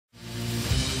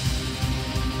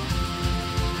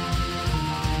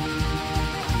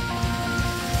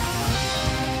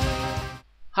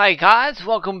Hi guys,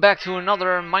 welcome back to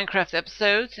another Minecraft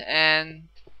episode, and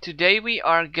today we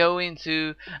are going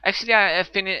to I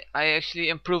actually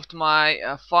improved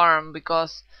my farm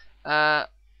because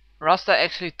Rasta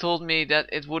actually told me that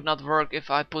it would not work if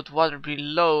I put water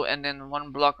below and then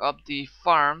one block up the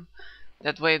farm.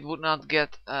 That way it would not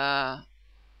get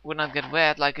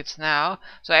wet like it's now.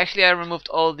 So actually I removed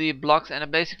all the blocks and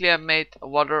basically I made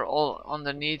water all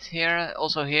underneath here,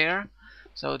 also here,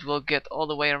 so it will get all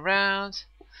the way around.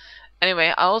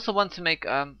 Anyway, I also want to make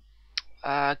a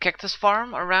cactus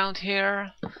farm around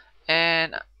here,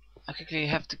 and I quickly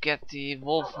have to get the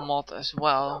wolf mod as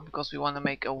well because we want to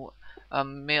make a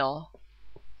mill.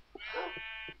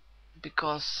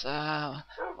 Because well,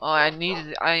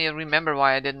 I remember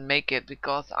why I didn't make it,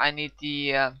 because I need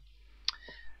the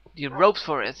ropes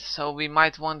for it. So we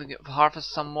might want to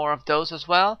harvest some more of those as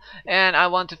well. And I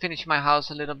want to finish my house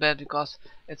a little bit because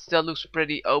it still looks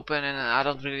pretty open, and I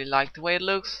don't really like the way it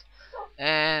looks.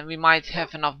 And we might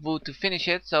have enough wood to finish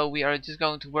it, so we are just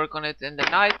going to work on it in the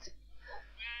night.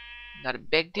 Not a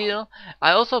big deal.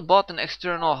 I also bought an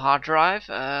external hard drive.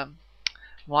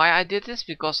 Why I did this?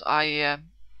 Because my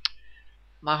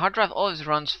hard drive always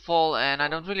runs full, and I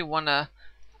don't really want to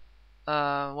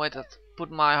put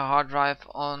my hard drive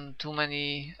on too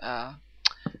many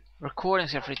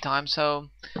recordings every time. So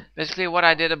basically what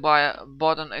I did, I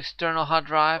bought an external hard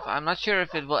drive. I'm not sure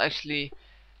if it will actually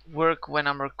work when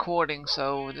I'm recording,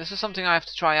 so this is something I have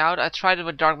to try out. I tried it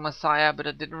with Dark Messiah, but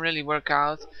it didn't really work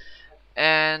out,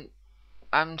 and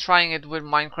I'm trying it with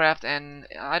Minecraft, and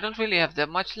I don't really have that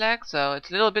much lag, so it's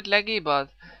a little bit laggy, but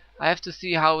I have to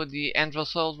see how the end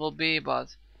result will be.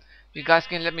 But you guys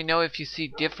can let me know if you see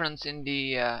difference in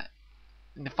the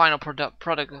final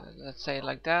product, let's say it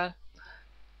like that.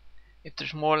 If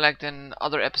there's more lag than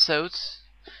other episodes,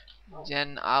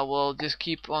 then I will just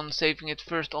keep on saving it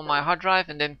first on my hard drive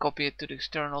and then copy it to the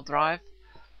external drive.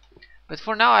 But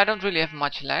for now I don't really have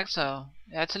much lag, so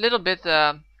yeah, it's a little bit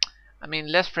I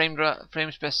mean less frames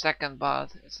per second, but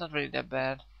it's not really that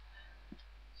bad.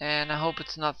 And I hope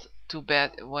it's not too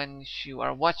bad when you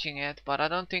are watching it, but I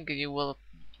don't think you will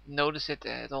notice it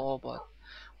at all, but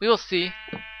we will see.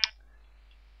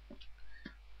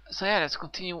 So yeah, let's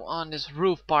continue on this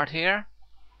roof part here.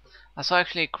 I saw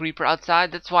actually a creeper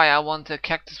outside. That's why I want a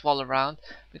cactus wall around,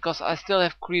 because I still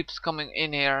have creeps coming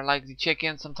in here, like the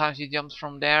chicken. Sometimes he jumps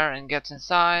from there and gets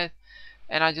inside,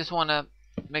 and I just want to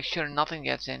make sure nothing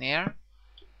gets in here.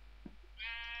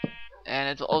 And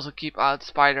it will also keep out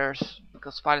spiders,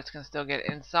 because spiders can still get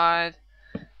inside.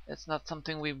 That's not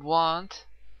something we want.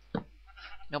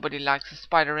 Nobody likes a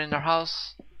spider in their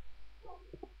house.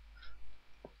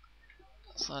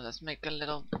 So let's make a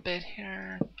little bit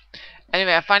here.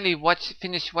 Anyway, I finally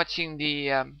finished watching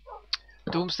the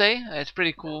Doomsday. It's a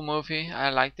pretty cool movie. I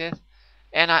liked it.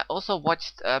 And I also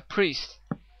watched Priest.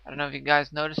 I don't know if you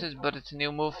guys noticed it, but it's a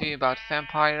new movie about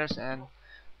vampires and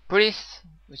priests,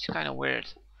 which is kind of weird.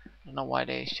 I don't know why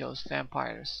they chose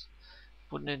vampires.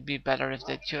 Wouldn't it be better if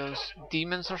they chose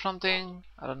demons or something?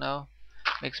 I don't know.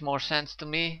 Makes more sense to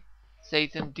me.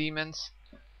 Satan, demons.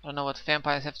 I don't know what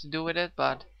vampires have to do with it,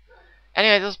 but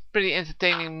anyway, it was a pretty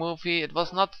entertaining movie. It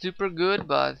was not super good,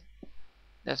 but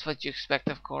that's what you expect,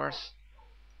 of course.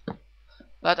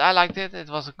 But I liked it. It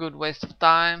was a good waste of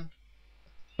time.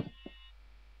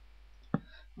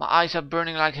 My eyes are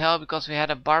burning like hell because we had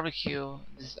a barbecue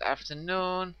this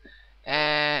afternoon,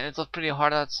 and it was pretty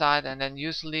hot outside, and then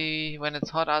usually when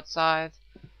it's hot outside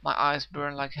my eyes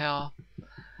burn like hell.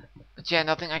 But yeah,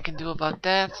 nothing I can do about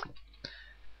that.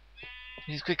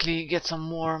 Let's quickly get some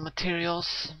more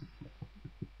materials.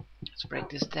 Let's break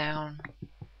this down.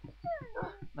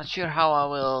 Not sure how I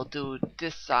will do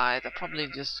this side. I'll probably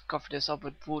just cover this up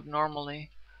with wood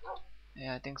normally.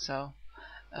 Yeah, I think so.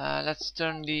 Let's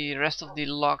turn the rest of the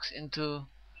logs into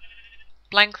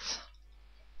planks.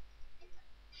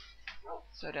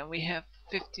 So then we have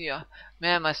 50.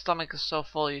 Man, my stomach is so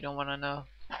full, you don't want to know.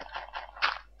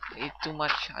 I eat too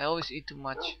much. I always eat too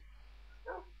much.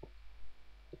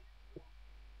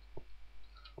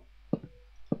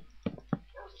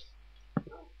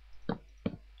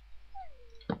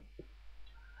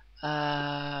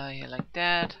 Yeah, like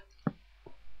that.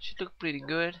 Should look pretty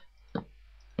good.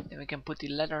 Then we can put the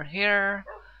leather here.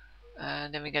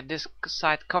 And then we get this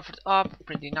side covered up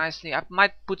pretty nicely. I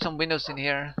might put some windows in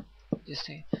here. Just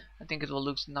see. I think it will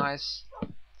look nice.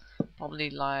 Probably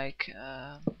like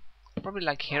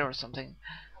here or something.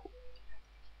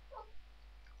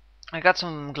 I got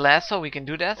some glass, so we can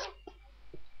do that.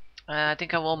 I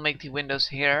think I will make the windows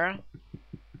here.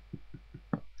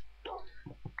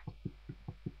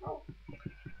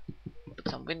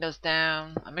 some windows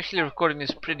down. I'm actually recording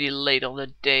this pretty late on the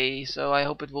day, so I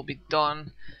hope it will be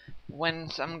done when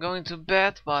I'm going to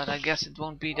bed, but I guess it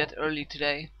won't be that early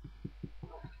today,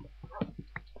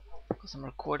 because I'm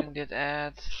recording it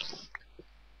at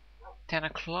 10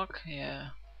 o'clock, yeah.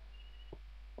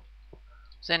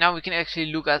 So now we can actually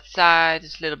look outside,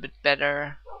 it's a little bit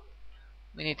better.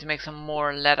 We need to make some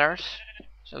more ladders,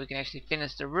 so we can actually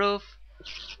finish the roof.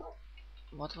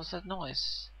 What was that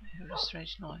noise? I heard a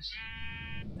strange noise.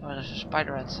 Oh, there's a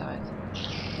spider outside.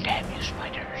 Damn you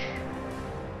spiders!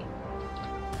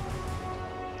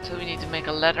 So we need to make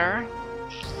a ladder.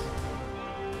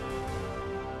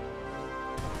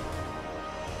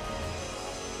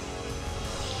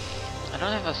 I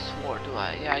don't have a sword, do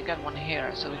I? Yeah, I got one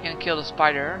here, so we can kill the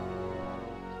spider.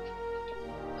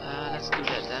 Let's do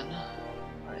that then.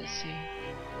 Where is he?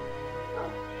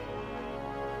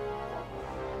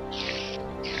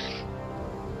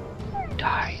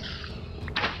 Die.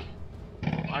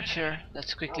 Archer,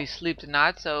 let's quickly sleep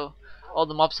tonight so all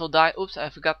the mobs will die. Oops, I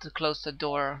forgot to close the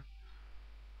door.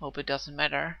 Hope it doesn't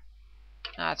matter.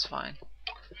 That's fine.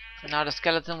 So now the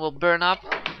skeleton will burn up.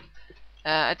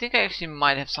 I think I actually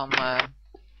might have some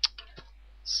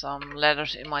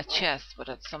ladders in my chest, but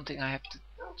that's something I have to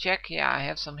check. Yeah, I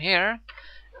have some here.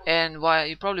 And why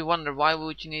you probably wonder why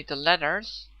would you need the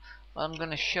ladders? Well, I'm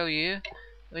gonna show you.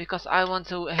 Because I want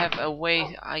to have a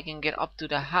way I can get up to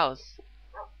the house.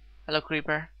 Hello,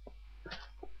 creeper.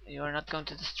 You are not going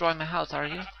to destroy my house, are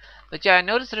you? But yeah, I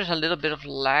noticed there's a little bit of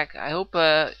lag. I hope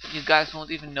you guys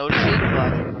won't even notice it,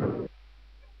 but...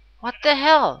 What the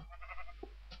hell?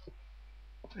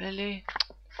 Really?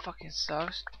 Fucking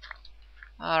sucks.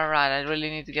 Alright, I really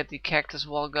need to get the cactus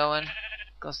wall going,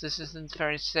 because this isn't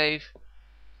very safe.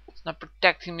 It's not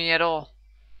protecting me at all.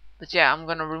 But yeah, I'm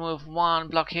gonna remove one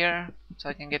block here, so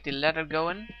I can get the ladder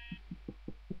going.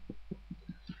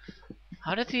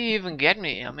 How did he even get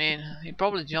me? I mean, he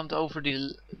probably jumped over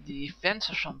the fence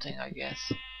or something, I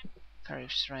guess. Very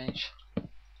strange.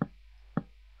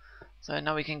 So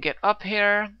now we can get up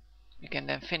here. We can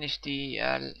then finish the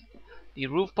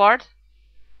roof part.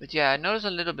 But yeah, I noticed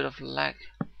a little bit of lag.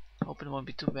 Hope it won't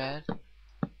be too bad.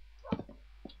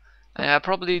 And I'll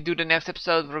probably do the next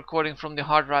episode recording from the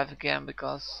hard drive again,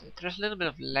 because there's a little bit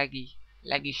of laggy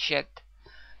shit.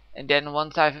 And then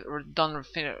once I've done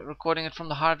recording it from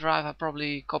the hard drive, I'll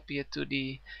probably copy it to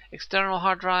the external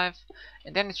hard drive,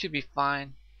 and then it should be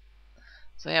fine.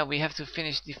 So yeah, we have to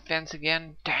finish the fence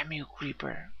again. Damn you,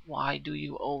 creeper! Why do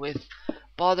you always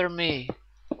bother me?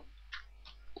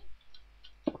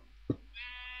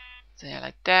 So yeah,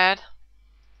 like that.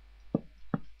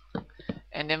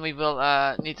 And then we will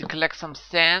need to collect some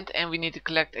sand, and we need to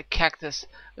collect a cactus.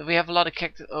 But we have a lot of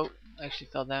cactus. Oh, I actually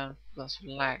fell down because of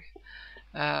lag.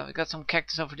 We got some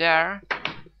cactus over there,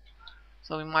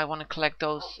 so we might want to collect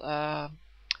those.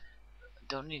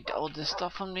 Don't need all this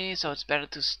stuff on me, so it's better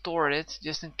to store it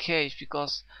just in case,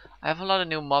 because I have a lot of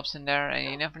new mobs in there,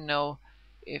 and you never know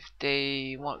if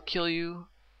they won't kill you.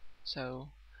 So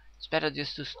it's better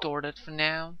just to store that for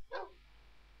now.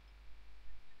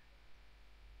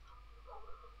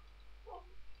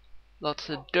 Lots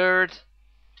of dirt.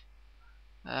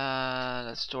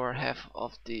 Let's store half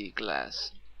of the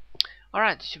glass.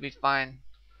 Alright, should be fine.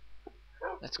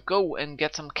 Let's go and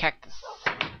get some cactus.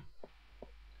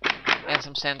 And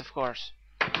some sand, of course.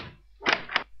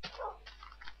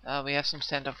 We have some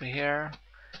sand over here.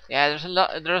 Yeah, there's a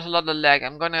lot of lag.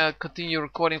 I'm gonna continue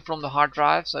recording from the hard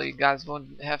drive, so you guys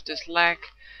won't have this lag.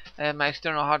 My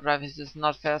external hard drive is just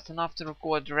not fast enough to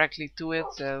record directly to it,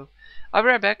 so I'll be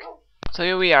right back. So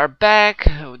here we are back.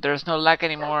 There's no lag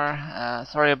anymore.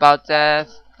 Sorry about that.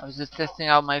 I was just testing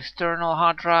out my external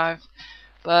hard drive.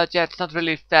 But yeah, it's not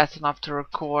really fast enough to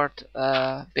record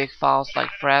big files like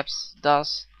Fraps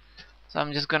does. So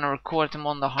I'm just gonna record them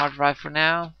on the hard drive for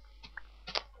now.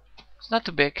 It's not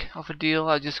too big of a deal.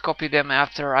 I'll just copy them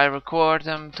after I record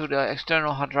them to the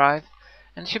external hard drive,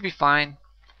 and it should be fine.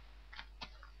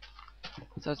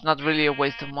 So it's not really a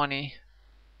waste of money.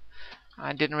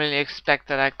 I didn't really expect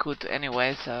that I could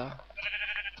anyway, so...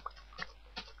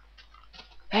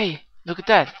 Hey, look at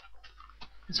that!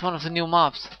 It's one of the new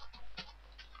mobs.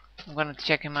 I'm gonna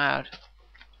check him out.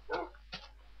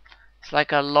 It's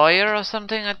like a lawyer or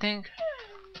something, I think.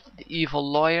 The evil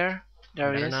lawyer.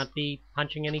 There he is. Better not be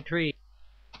punching any trees.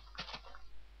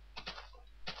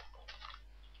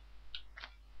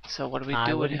 So what do we do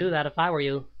I with wouldn't him? do that if I were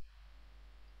you.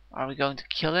 Are we going to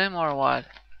kill him or what?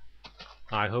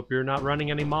 I hope you're not running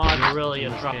any mods. You're really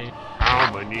in trouble.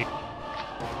 How many?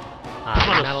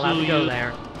 I'm not allowed to go you.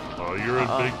 there. Oh, you're in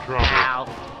big trouble. Ow.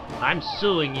 I'm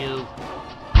suing you.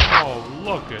 Oh,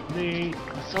 look at me.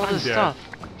 What's all I'm this dead. stuff?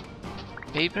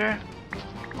 Paper?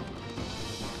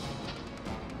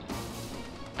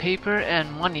 Paper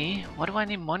and money? What do I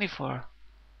need money for?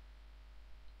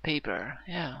 Paper.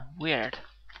 Yeah, weird.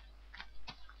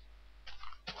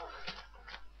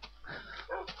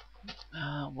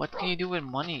 What can you do with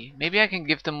money? Maybe I can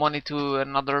give the money to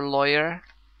another lawyer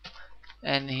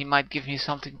and he might give me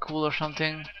something cool or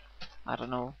something. I don't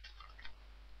know.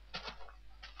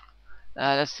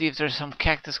 Let's see if there's some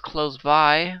cactus close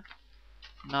by.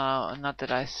 No, not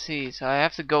that I see. So I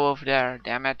have to go over there.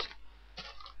 Damn it.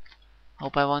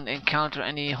 Hope I won't encounter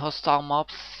any hostile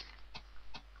mobs.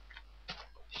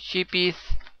 Sheepies.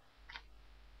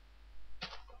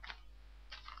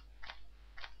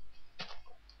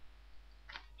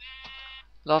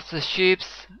 Lots of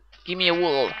sheeps. Give me a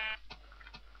wool.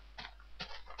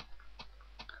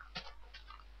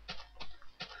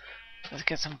 Let's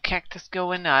get some cactus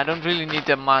going. I don't really need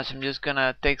that much. I'm just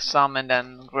gonna take some and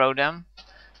then grow them.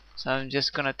 So I'm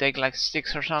just gonna take like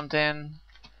 6 or something.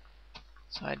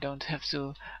 So I don't have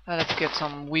to. Let's get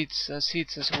some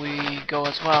seeds as we go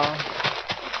as well.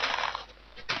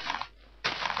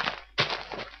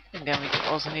 And then we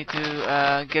also need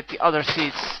to get the other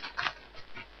seeds.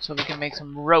 So we can make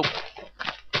some rope.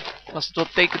 Plus it will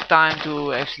take time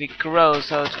to actually grow,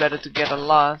 so it's better to get a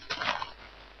lot.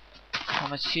 How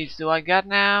much seeds do I got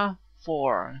now?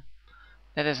 4.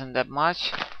 That isn't that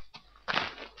much.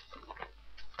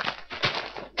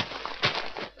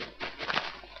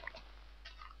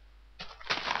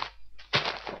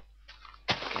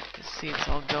 Get the seeds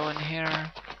all going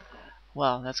here.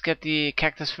 Well, let's get the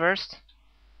cactus first.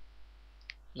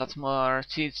 Lots more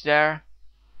seeds there.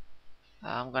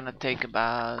 I'm gonna take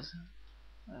about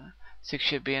 6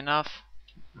 should be enough.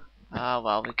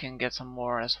 Well, we can get some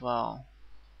more as well.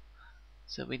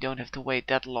 So we don't have to wait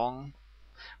that long.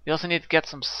 We also need to get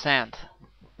some sand.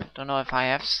 Don't know if I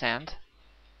have sand.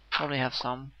 Probably have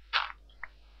some.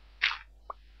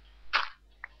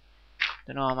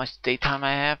 Don't know how much daytime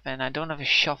I have, and I don't have a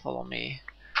shovel on me.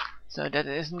 So that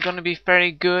isn't gonna be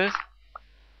very good.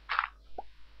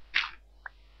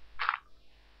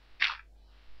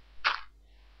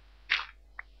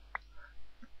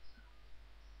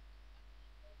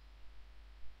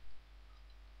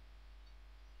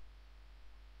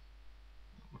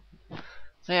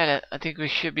 So yeah, I think we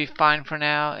should be fine for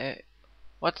now.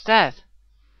 What's that?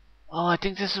 Oh, I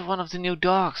think this is one of the new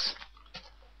dogs.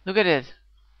 Look at it.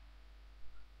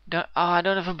 Oh, I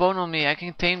don't have a bone on me. I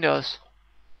can tame those.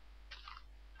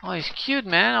 Oh, he's cute,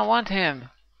 man. I want him.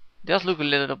 Does look a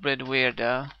little bit weird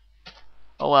though.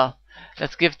 Oh well.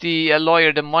 Let's give the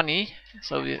lawyer the money.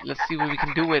 So let's see what we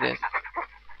can do with it.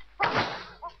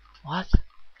 What?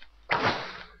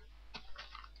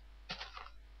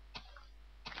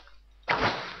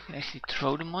 Can I actually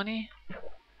throw the money?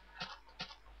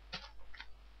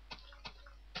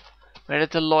 Where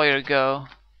did the lawyer go?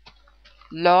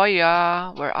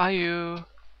 Lawyer, where are you?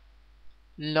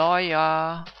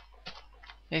 Lawyer.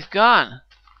 He's gone.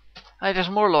 Hey, there's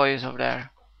more lawyers over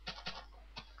there.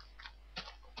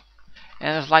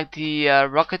 And there's like the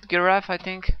rocket giraffe, I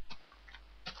think.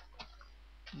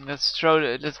 Let's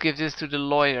give this to the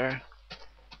lawyer.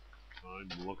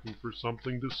 I'm looking for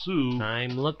something to sue.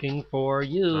 I'm looking for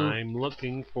you. I'm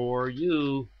looking for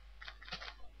you.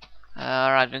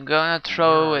 Alright, I'm gonna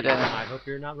throw it in. I hope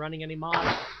you're not running any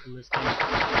mods in this game.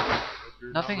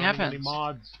 Nothing happens. Any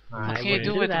mods. What can you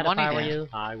do with the money then?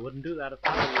 I wouldn't do that if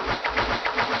I were you.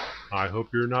 I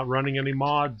hope you're not running any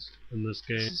mods in this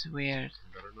game. This is weird.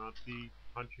 You better not be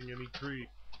punching any tree.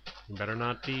 You better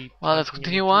not be. Well, let's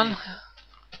continue on.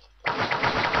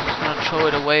 I'm just gonna throw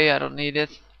it away. I don't need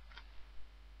it.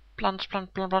 Plunge,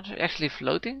 plunge, plunge, plunge. Actually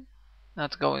floating?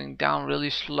 That's going down really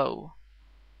slow.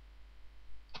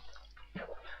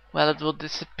 Well, it will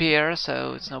disappear,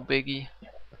 so it's no biggie.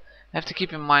 I have to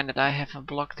keep in mind that I have a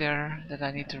block there that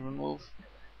I need to remove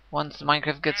once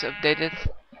Minecraft gets updated.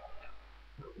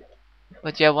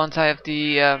 But yeah, once I have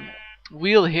the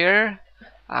wheel here,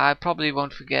 I probably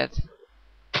won't forget.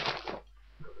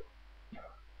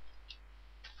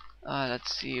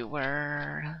 Let's see,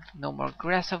 where no more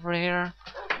grass over here.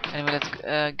 Anyway, let's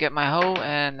get my hoe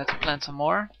and let's plant some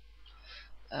more.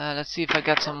 Let's see if I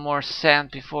got some more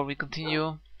sand before we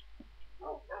continue.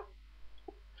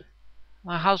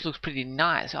 My house looks pretty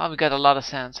nice. Oh, we got a lot of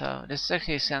sand, so this is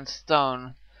actually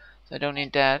sandstone, so I don't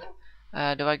need that.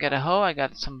 Do I get a hoe? I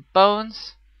got some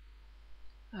bones.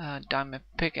 Diamond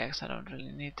pickaxe, I don't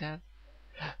really need that.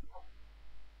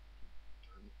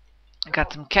 I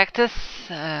got some cactus.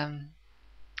 Don't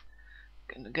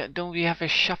we have a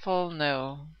shovel?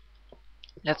 No.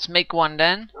 Let's make one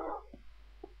then.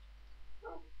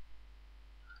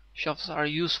 Shovels are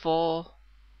useful.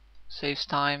 Saves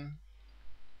time.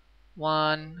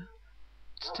 1,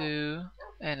 2,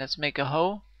 and let's make a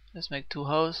hoe. Let's make 2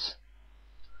 hoes.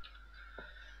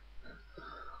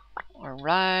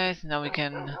 Alright, now we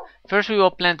can... First we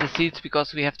will plant the seeds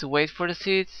because we have to wait for the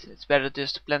seeds. It's better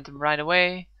just to plant them right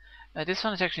away. This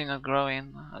one is actually not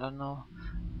growing. I don't know.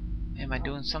 Am I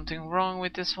doing something wrong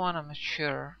with this one? I'm not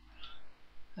sure.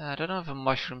 I don't know if a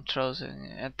mushroom throws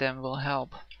at them will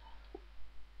help.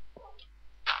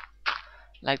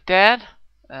 Like that.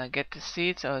 Get the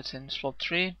seeds. Oh, it's in slot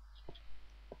 3.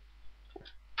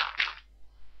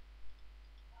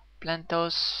 Plant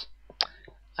those.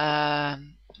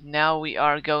 Now we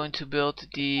are going to build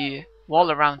the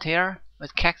wall around here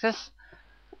with cactus.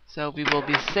 So we will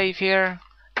be safe here.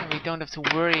 And we don't have to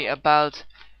worry about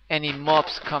any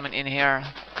mobs coming in here.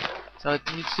 So it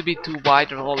needs to be too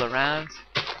wide all around.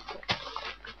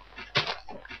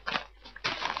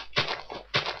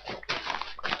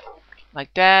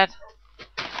 Like that.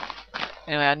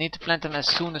 Anyway, I need to plant them as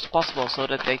soon as possible so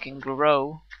that they can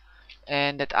grow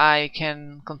and that I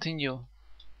can continue.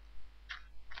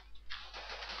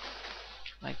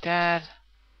 Like that.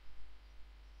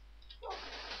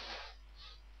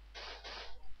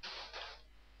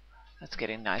 That's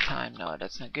getting nighttime. No,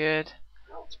 that's not good.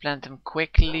 Let's plant them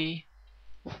quickly.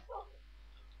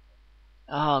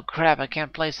 Oh crap, I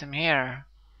can't place them here.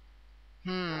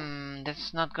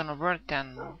 That's not gonna work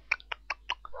then.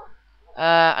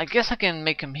 I guess I can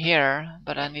make them here,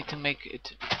 but I need to make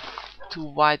it too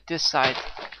wide this side.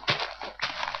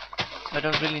 I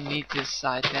don't really need this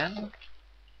side then.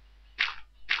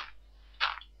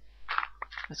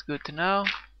 That's good to know.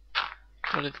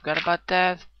 Totally forgot about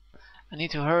that. I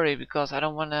need to hurry because I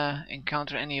don't want to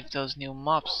encounter any of those new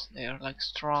mobs. They are like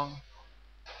strong.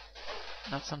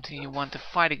 Not something you want to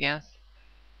fight against.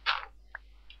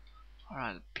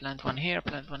 Alright, plant one here,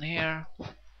 plant one here.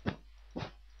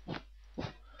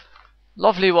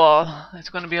 Lovely wall. It's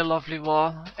gonna be a lovely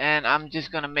wall. And I'm just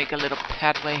gonna make a little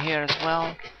pathway here as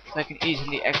well, so I can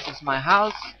easily access my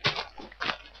house.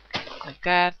 Like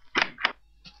that.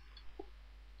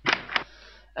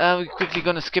 We're quickly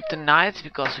gonna skip the night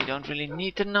because we don't really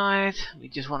need the night. We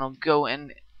just wanna go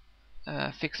and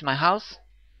fix my house.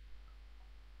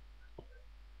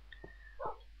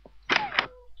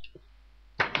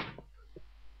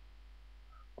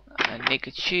 And make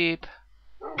it cheap.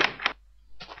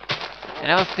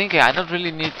 And I was thinking I don't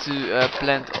really need to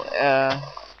plant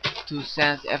 2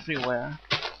 sands everywhere.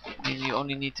 I mean, you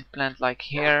only need to plant like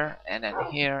here and then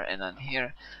here and then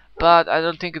here. But I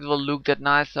don't think it will look that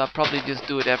nice, so I'll probably just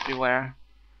do it everywhere.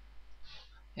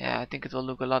 Yeah, I think it will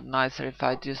look a lot nicer if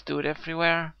I just do it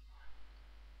everywhere.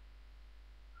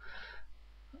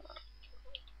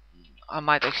 I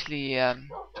might actually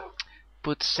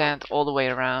put sand all the way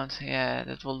around. Yeah,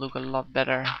 that will look a lot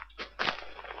better.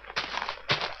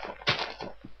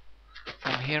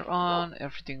 From here on,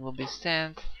 everything will be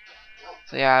sand.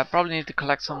 So yeah, I probably need to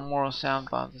collect some more sand,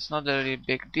 but it's not a really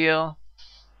big deal.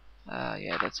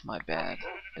 Yeah, that's my bad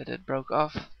that it broke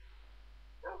off.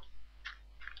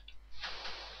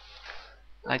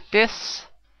 Like this.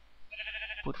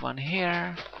 Put one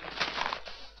here.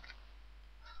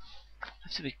 I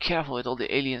have to be careful with all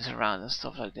the aliens around and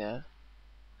stuff like that.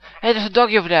 Hey, there's a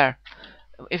doggy over there.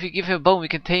 If you give him a bone, we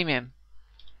can tame him.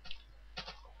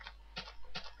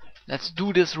 Let's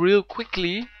do this real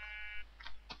quickly.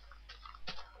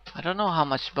 I don't know how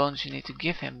much bones you need to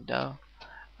give him though.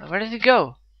 Where did he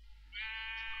go?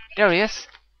 There he is.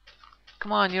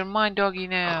 Come on, you're mine, doggy,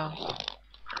 now.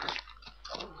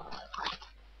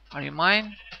 Are you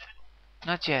mine?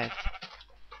 Not yet.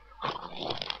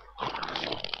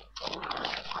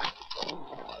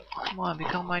 Come on,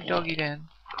 become my doggy then.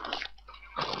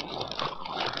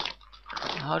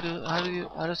 How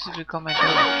does it become my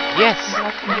doggy? Yes!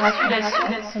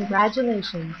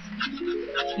 Congratulations.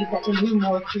 You got a new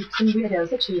More Creeps and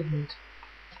Weirdos achievement.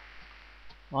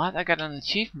 What? I got an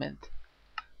achievement.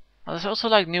 Oh, there's also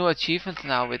like new achievements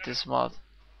now with this mod.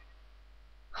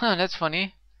 Huh, that's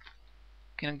funny.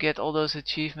 Can get all those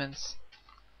achievements.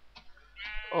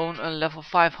 Own a level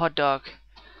 5 hot dog.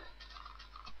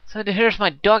 So here's my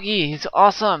doggy. He's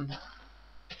awesome.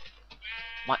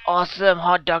 My awesome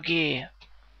hot doggy.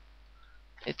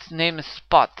 Its name is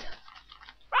Spot.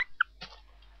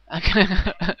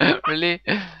 Really?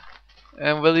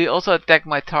 And will he also attack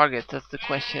my target? That's the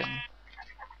question.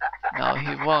 No,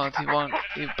 he won't.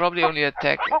 He'll probably only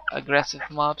attack aggressive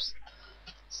mobs.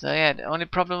 So yeah, the only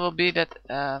problem will be that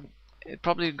it's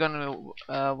probably gonna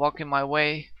walk in my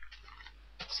way.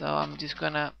 So I'm just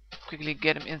gonna quickly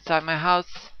get him inside my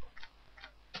house.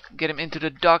 Get him into the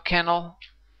dog kennel.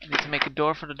 I need to make a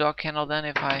door for the dog kennel then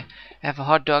if I have a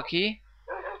hot doggy.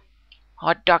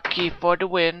 Hot dog key for the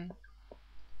win.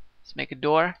 Let's make a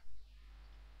door.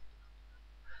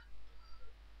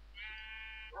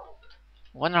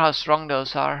 Wonder how strong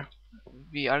those are.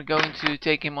 We are going to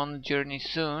take him on the journey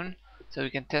soon, so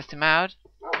we can test him out.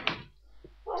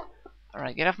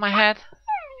 Alright, get off my head.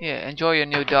 Here, enjoy your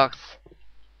new dogs.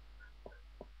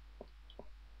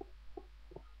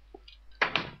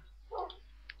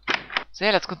 So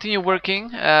yeah, let's continue working.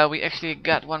 We actually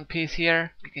got one piece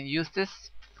here. We can use this.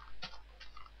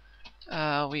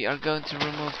 We are going to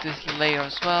remove this layer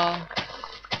as well.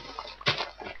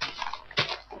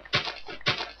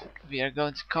 We are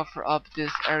going to cover up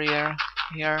this area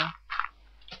here,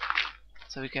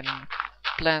 so we can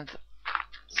plant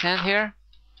sand here.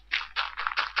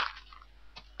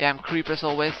 Damn creepers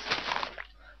always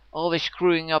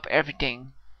screwing up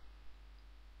everything.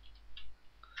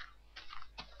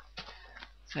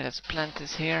 So let's plant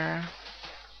this here.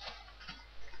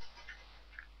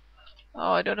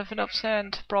 Oh, I don't have enough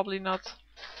sand. Probably not.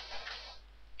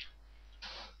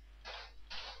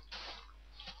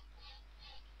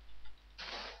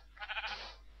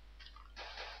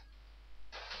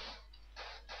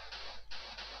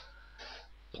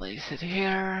 Place it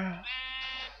here.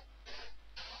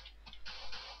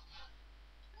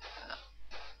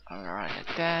 Alright,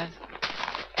 like that.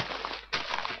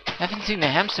 Haven't seen the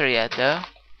hamster yet though.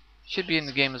 Should be in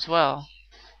the game as well.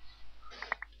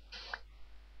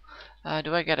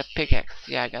 Do I get a pickaxe?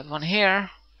 Yeah, I got one here.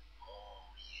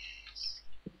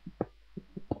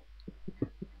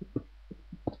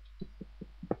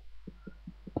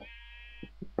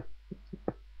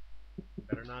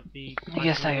 Better not be.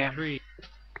 Yes, I am. Tree.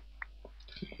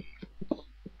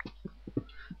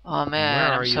 Oh Where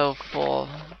man, are I'm you? so full.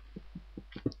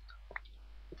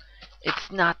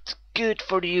 It's not good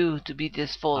for you to be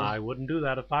this full. I wouldn't do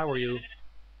that if I were you.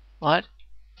 What?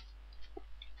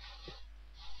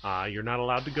 You're not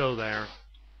allowed to go there.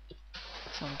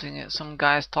 Some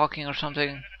guy's talking or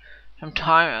something.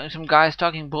 Some guy's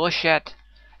talking bullshit.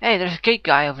 Hey, there's a cake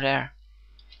guy over there.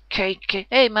 Cake.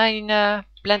 Hey, my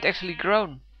plant actually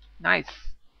grown. Nice.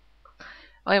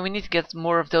 Oh yeah, we need to get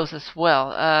more of those as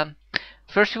well.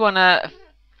 First we wanna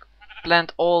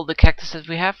plant all the cactuses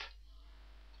we have.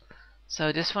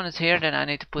 So this one is here, then I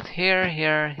need to put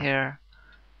here.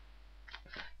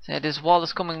 So this wall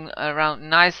is coming around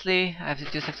nicely.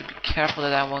 Just have to be careful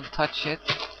that I won't touch it.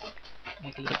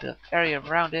 Make a little bit of area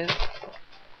around it.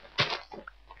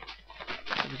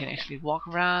 So we can actually walk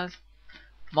around.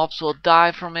 Mobs will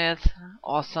die from it.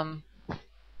 Awesome.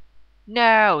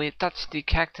 No, we touched the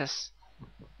cactus.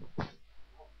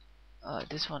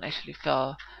 This one actually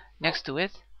fell next to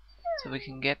it. So we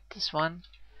can get this one.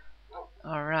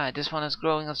 Alright, this one is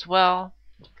growing as well.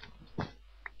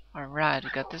 Alright,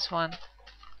 we got this one.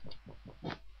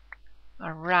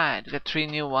 Alright, we got 3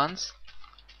 new ones.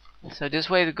 So this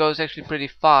way it goes actually pretty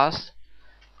fast.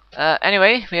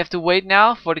 Anyway, we have to wait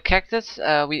now for the cactus.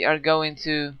 We are going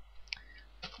to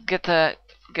get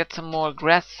some more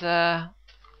grass,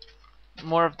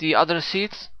 more of the other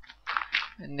seeds.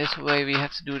 And this way we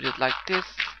have to do it like this.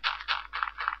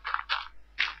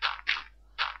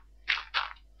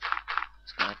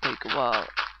 It's gonna take a while.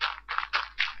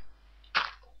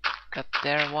 Got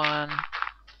there one.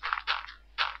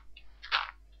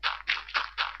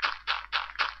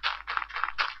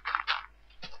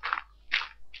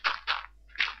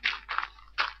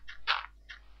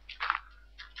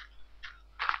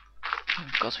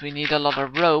 Because we need a lot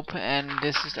of rope, and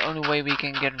this is the only way we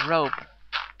can get rope.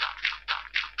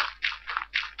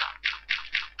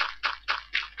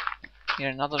 Here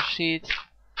another sheet.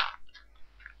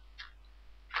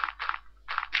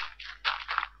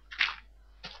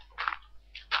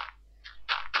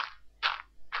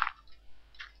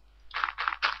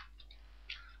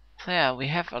 So yeah, we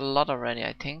have a lot already.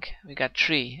 I think we got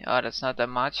 3. Oh, that's not that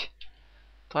much.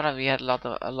 Thought we had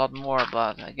a lot more,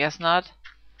 but I guess not.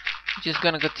 Just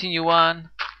gonna continue on,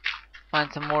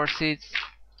 find some more seeds.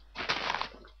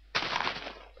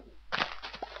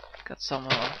 Got some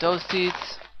of those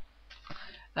seeds.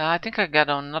 I think I got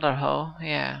another hoe.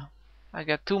 Yeah, I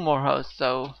got 2 more hoes,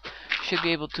 so should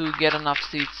be able to get enough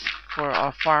seeds for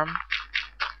our farm.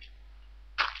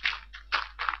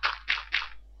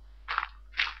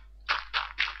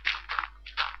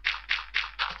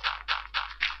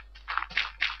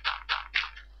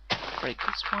 Break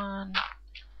this one.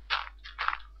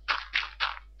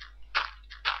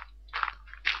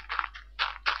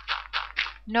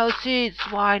 No seeds,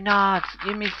 why not?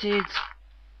 Give me seeds.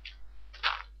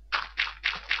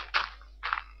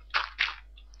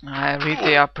 I read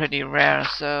they are pretty rare,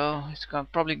 so it's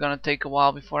probably gonna take a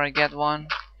while before I get one.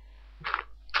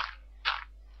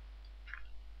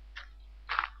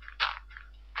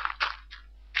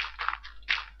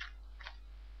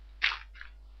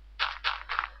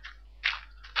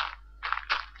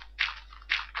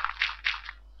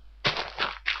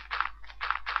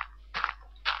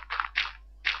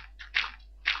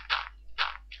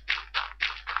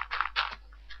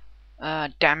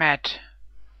 Damn it.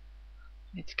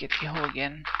 Need to get the hole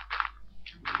again.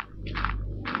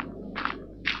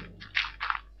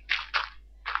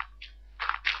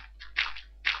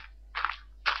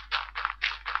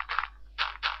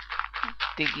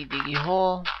 Diggy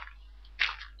hole.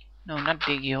 No, not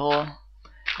diggy hole.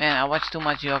 Man, I watched too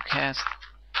much Yogcast.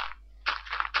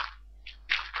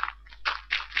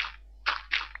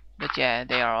 But yeah,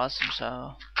 they are awesome,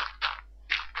 so.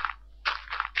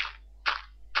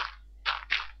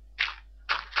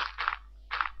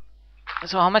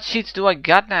 So how much sheets do I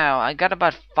got now? I got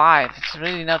about 5. It's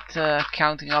really not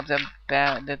counting up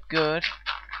that good.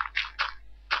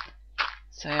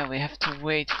 So yeah, we have to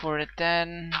wait for it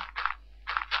then.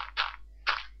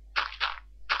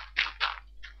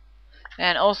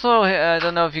 And also, I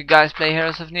don't know if you guys play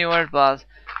Heroes of New Earth, but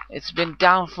it's been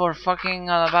down for fucking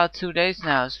about 2 days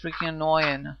now. It's freaking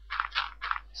annoying.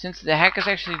 Since the hackers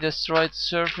actually destroyed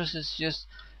servers, it's just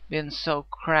been so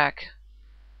crack.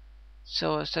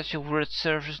 So it's such a weird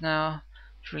service now.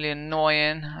 It's really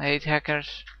annoying. I hate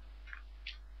hackers.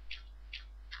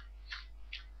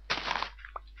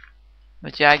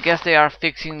 But yeah, I guess they are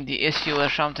fixing the issue or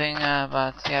something.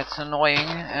 But yeah, it's annoying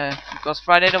because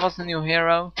Friday there was a new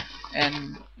hero,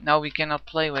 and now we cannot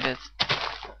play with it.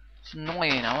 It's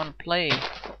annoying. I want to play.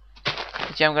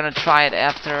 But yeah, I'm gonna try it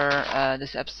after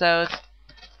this episode.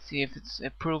 See if it's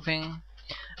improving.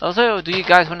 Also, do you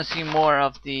guys want to see more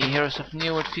of the Heroes of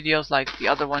New Earth videos like the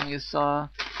other one you saw?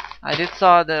 I did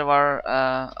saw there were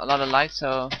a lot of likes,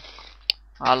 so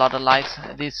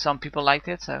at least some people liked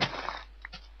it, so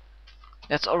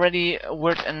that's already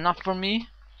worth enough for me.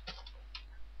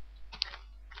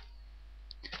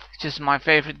 It's just my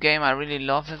favorite game. I really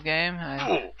love this game.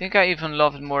 I think I even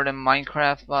love it more than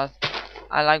Minecraft, but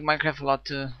I like Minecraft a lot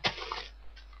too.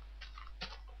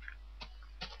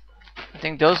 I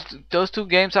think those two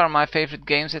games are my favorite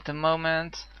games at the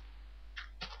moment.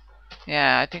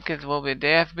 Yeah, I think it will be.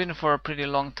 They have been for a pretty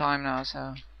long time now,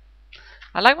 so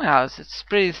I like my house. It's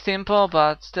pretty simple,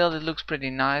 but still it looks pretty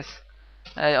nice.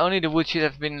 Only the wood should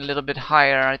have been a little bit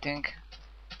higher, I think.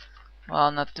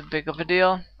 Well, not too big of a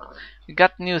deal. We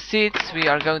got new seeds. We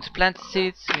are going to plant the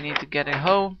seeds. We need to get a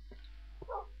hoe.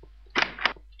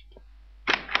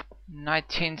 Night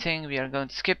changing. We are going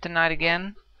to skip the night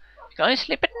again. You can only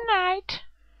sleep at night.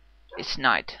 It's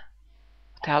night.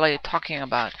 What the hell are you talking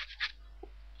about?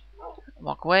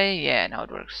 Walk away. Yeah, now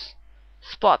it works.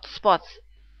 Spot.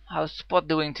 How's Spot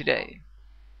doing today?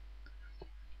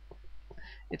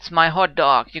 It's my hot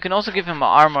dog. You can also give him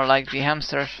armor like the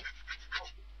hamsters.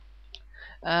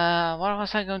 What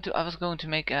was I going to? I was going to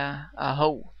make a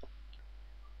hoe.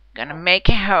 Gonna make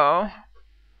a hoe.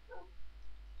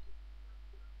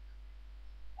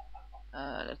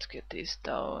 Let's get these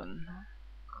stone.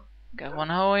 Got one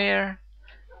hoe here.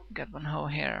 Got one hoe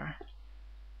here.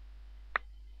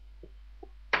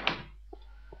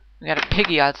 We got a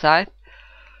piggy outside.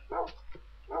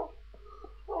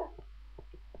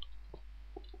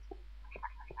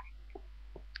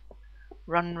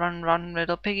 Run,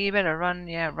 little piggy, better run.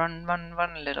 Yeah, run,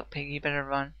 little piggy, better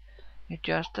run. You're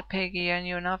just a piggy and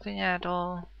you're nothing at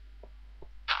all.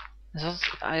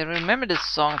 I remember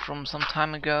this song from some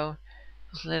time ago.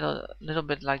 It was a little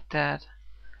bit like that.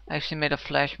 I actually made a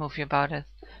Flash movie about it.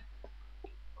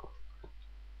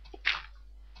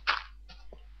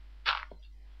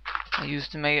 I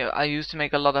used to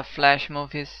make a lot of Flash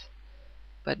movies,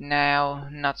 but now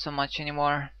not so much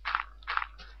anymore.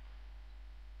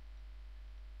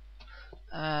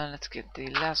 Let's get the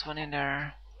last one in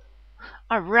there.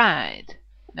 Alright,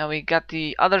 now we got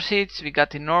the other seeds, we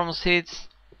got the normal seeds,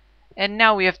 and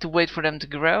now we have to wait for them to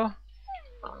grow.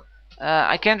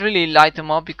 I can't really light them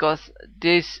up because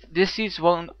these seeds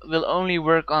will only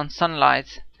work on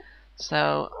sunlight,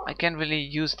 so I can't really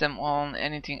use them on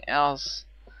anything else.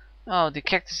 Oh, the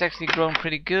cactus actually grown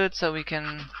pretty good, so we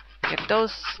can get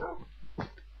those.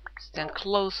 Stand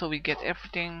close so we get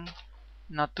everything.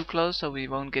 Not too close so we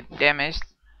won't get damaged,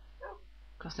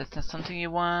 because that's not something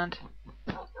you want.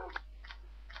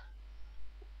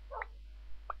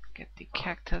 Get the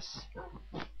cactus.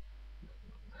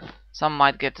 Some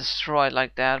might get destroyed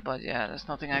like that, but yeah, there's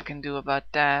nothing I can do about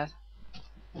that.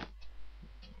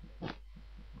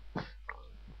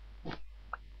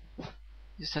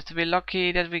 Just have to be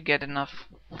lucky that we get enough.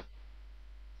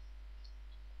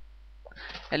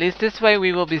 At least this way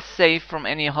we will be safe from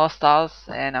any hostiles,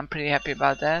 and I'm pretty happy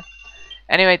about that.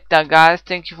 Anyway, guys,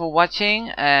 thank you for watching,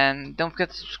 and don't forget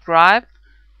to subscribe.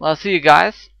 Well, see you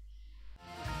guys.